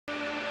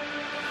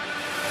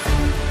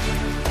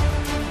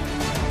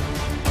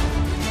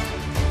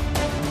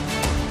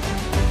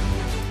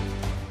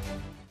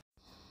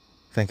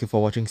Thank you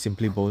for watching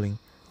Simply Bowling.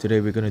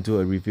 Today we're going to do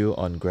a review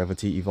on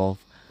Gravity Evolve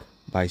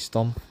by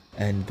Storm,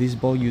 and this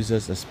ball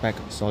uses a SPEC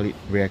solid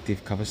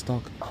reactive cover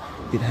stock.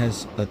 It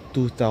has a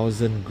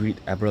 2000 Grit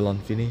Abralon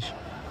finish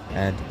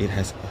and it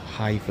has a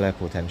high flare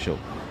potential.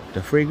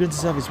 The fragrance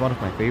itself is one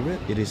of my favorite.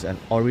 It is an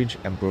orange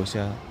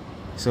Ambrosia.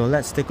 So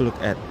let's take a look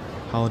at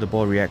how the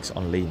ball reacts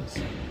on lanes.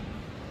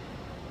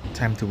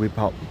 Time to whip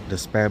out the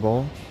spare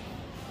ball.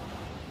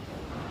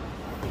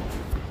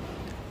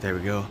 There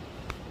we go.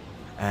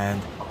 And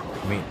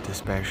made the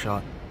spare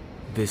shot.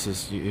 This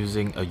is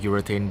using a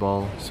urethane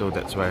ball, so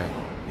that's where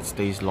it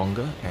stays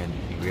longer and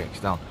it reacts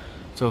down.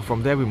 So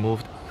from there we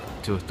moved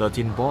to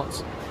 13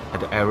 boards. At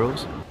the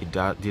arrows, it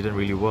didn't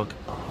really work,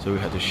 so we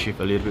had to shift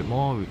a little bit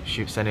more. We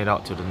sent it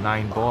out to the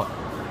 9 board,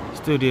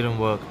 still didn't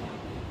work.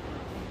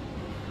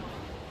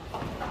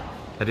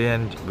 At the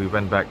end, we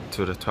went back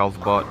to the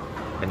 12th board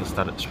and it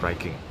started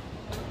striking.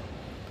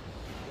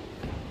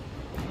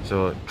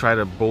 So tried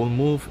a bowl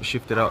move,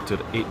 shifted out to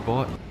the 8th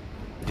board,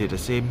 did the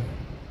same,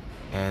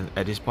 and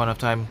at this point of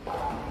time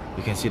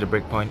you can see the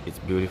break point. It's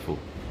beautiful.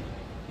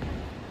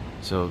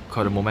 So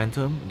caught the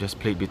momentum, just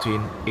played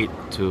between 8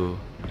 to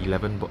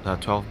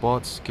 12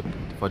 boards.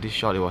 For this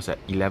shot it was at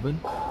 11,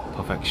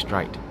 perfect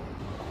strike.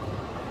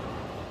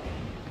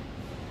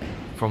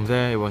 From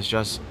there it was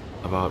just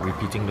about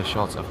repeating the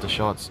shots after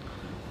shots,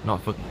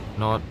 not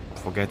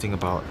forgetting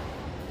about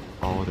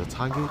all the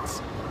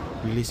targets,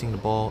 releasing the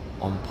ball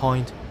on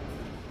point.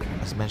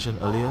 As mentioned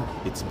earlier,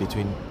 it's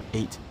between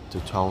 8 to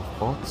 12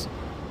 boards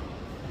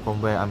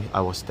from where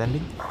I was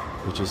standing,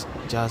 which is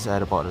just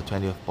at about the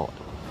 20th board.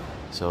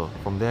 So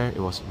from there it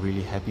was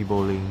really happy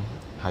bowling,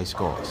 high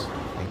scores.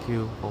 Thank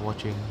you for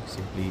watching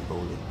Simply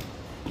Bowling.